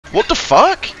What the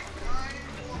fuck?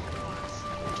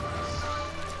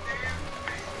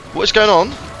 What is going on?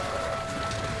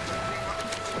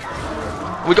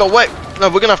 We got to wait. No,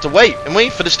 we're gonna have to wait, and we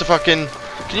for this to fucking.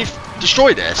 Can you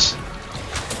destroy this?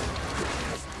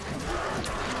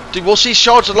 Dude, what's these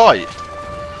shards of light?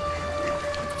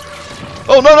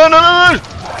 Oh no no no no no!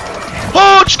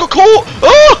 Oh, I just got caught!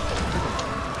 Oh!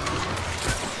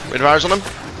 Red arrows on him.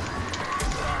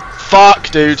 Fuck,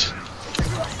 dude.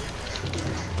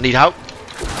 Need help.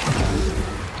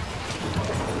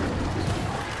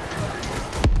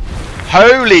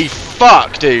 Holy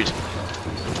fuck, dude.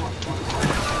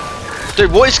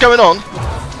 Dude, what is going on?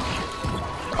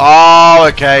 Oh,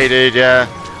 okay, dude, yeah.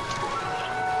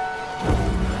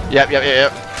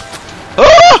 Yep.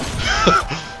 Oh!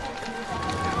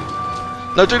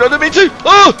 No, dude, I didn't mean to.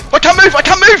 Oh! I can't move!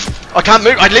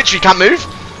 I literally can't move.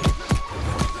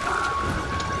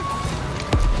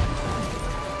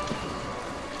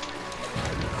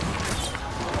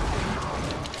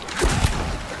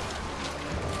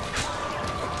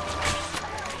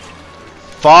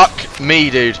 Fuck me,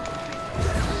 dude.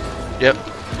 Yep.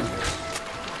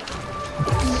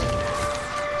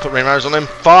 Put rain arrows on him.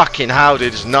 Fucking hell,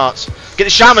 dude, it's nuts. Get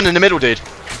the shaman in the middle, dude.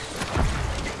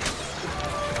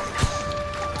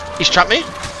 He's trapped me.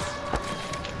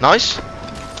 Nice.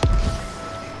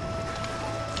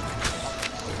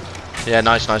 Yeah,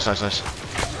 nice.